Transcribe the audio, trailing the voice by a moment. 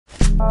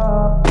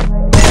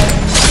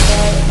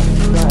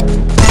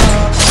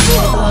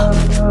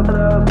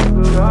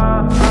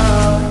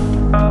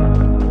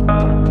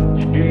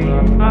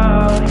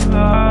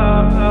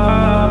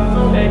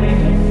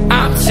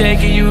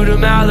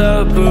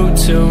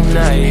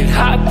tonight.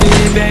 Hop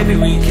in, baby,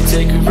 we can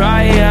take a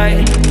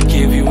ride.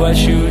 Give you what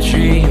you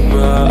dream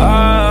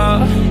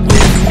of.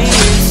 With me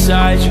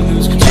inside, you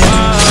lose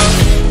control.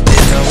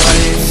 It's not what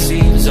it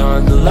seems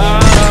on the low.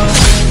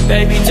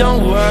 Baby,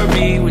 don't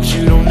worry what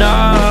you don't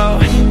know.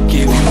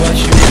 Give you what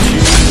you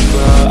dream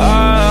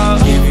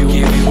of. Give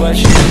you what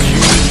you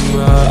dream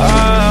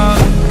of.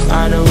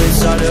 I know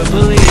it's hard to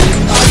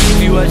believe. I'll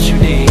give you what you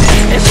need,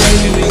 and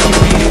baby, we can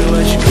be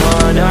what you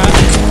wanna.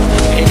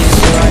 And it's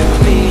alright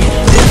with me,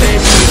 but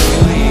baby, if you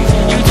leave,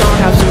 you don't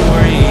have to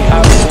worry. I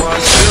will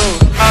want you.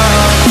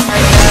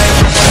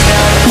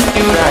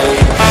 You right.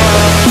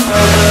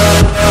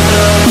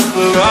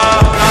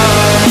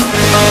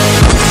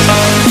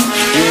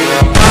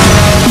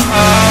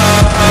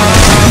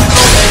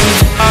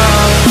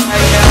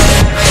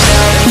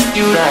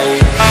 You right.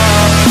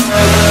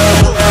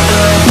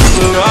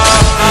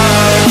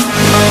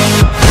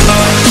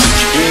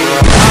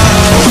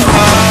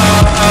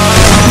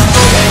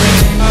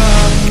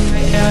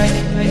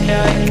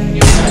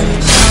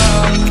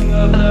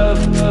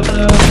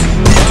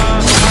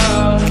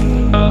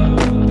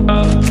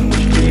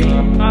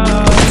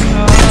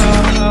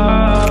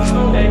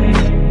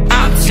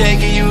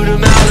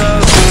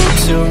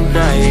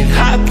 Tonight,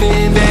 hop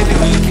in, baby,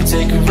 we can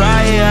take a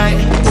ride.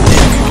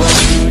 Give you what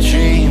you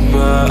dream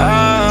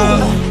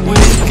of.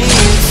 With me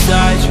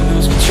inside, you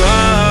lose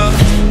control.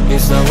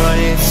 It's not what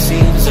it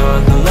seems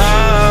on the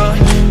low.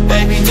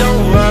 Baby,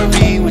 don't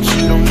worry what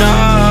you don't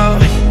know.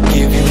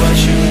 Give you what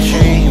you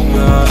dream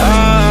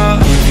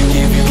of.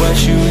 Give you what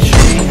you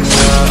dream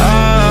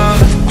of.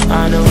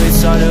 I know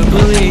it's hard to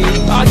believe.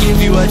 I'll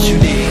give you what you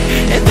need,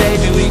 and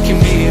baby, we can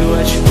be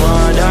what you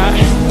wanna.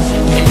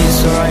 And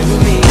it's alright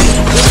with me,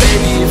 but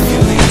baby, if you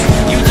leave,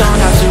 you don't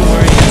have to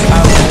worry.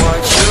 I will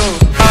want you.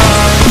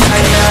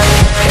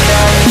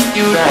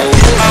 You right.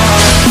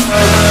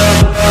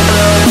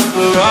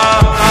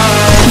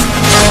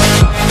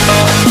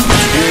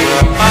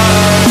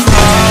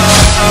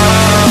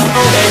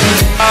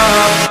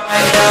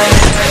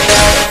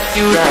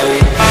 You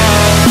right.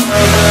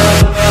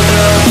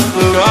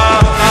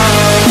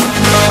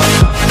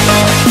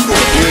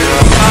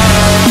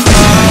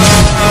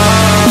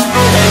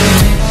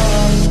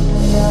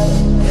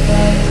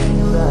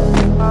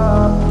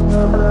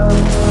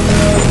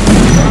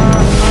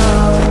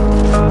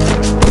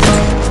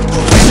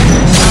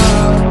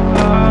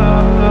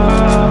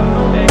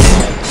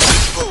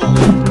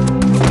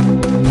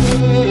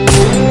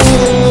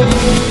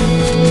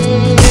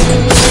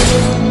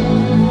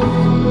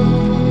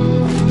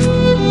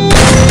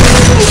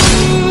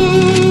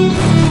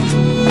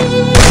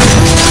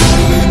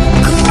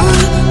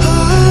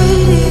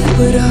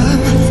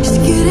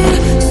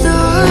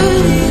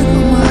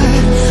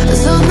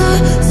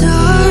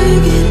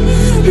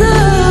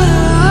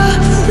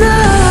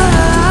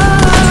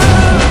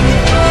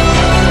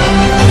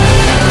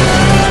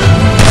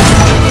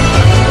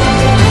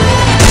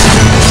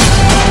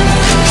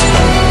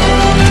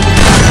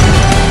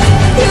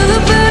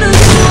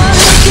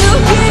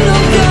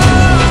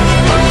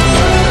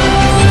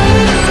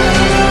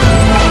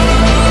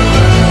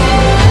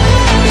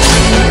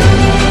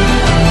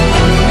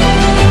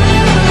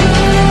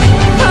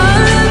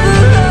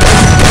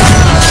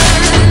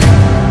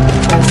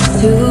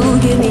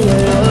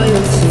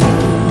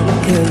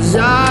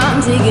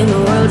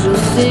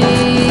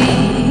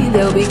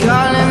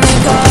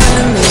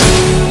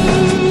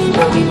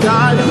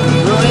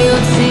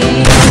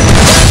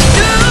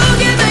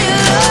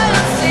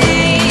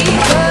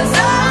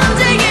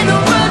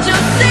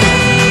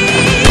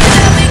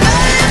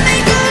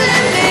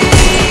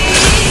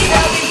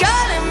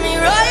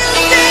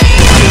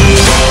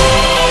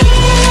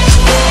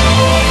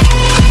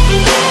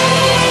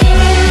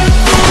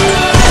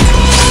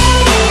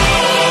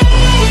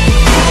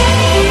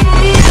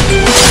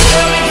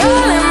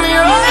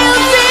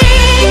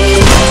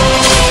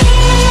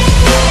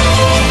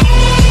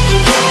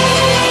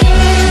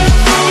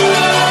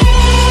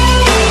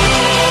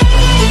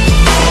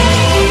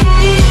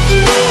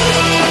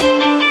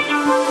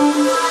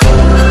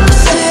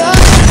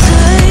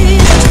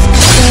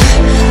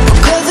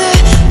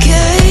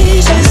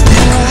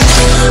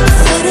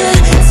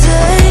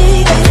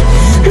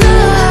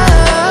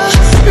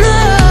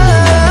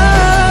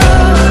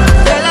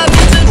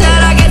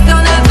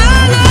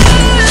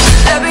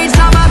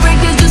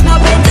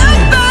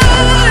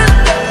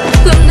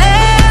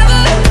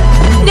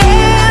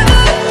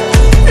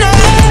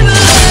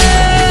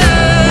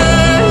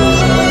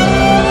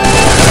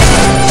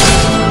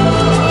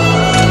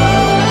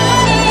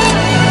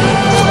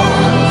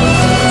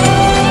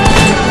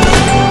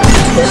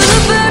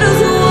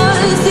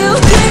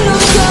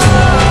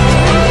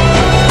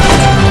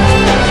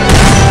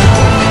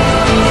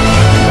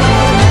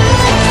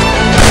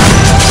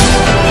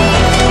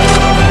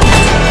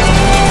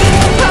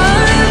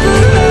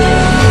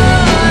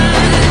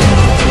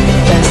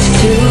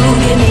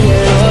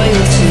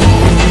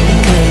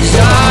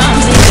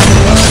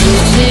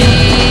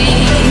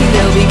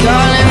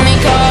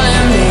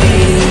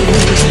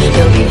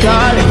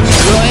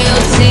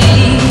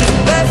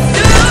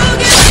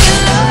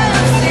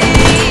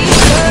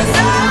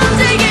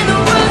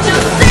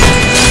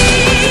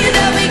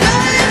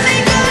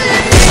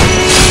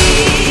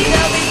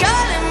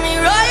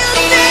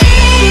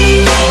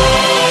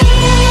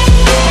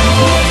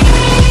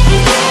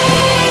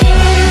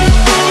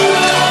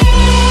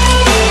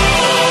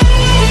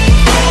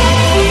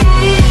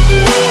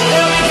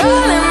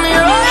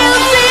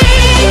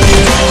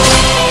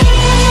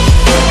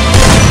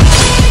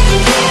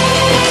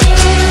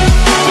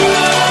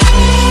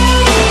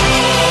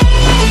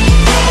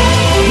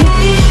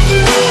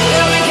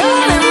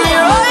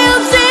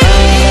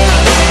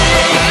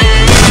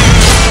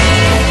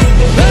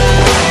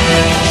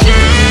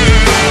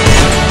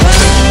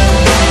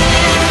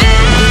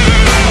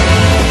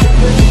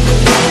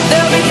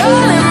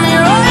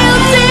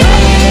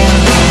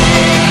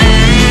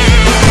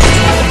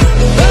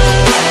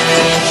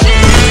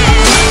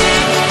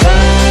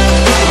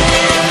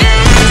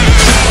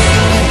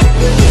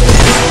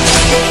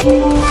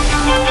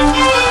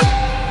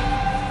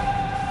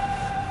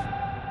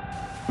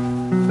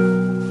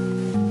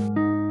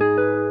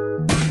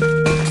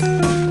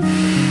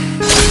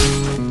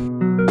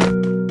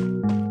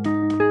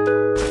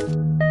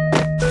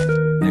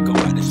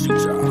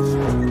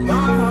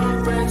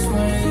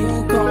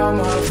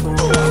 for a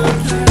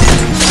while.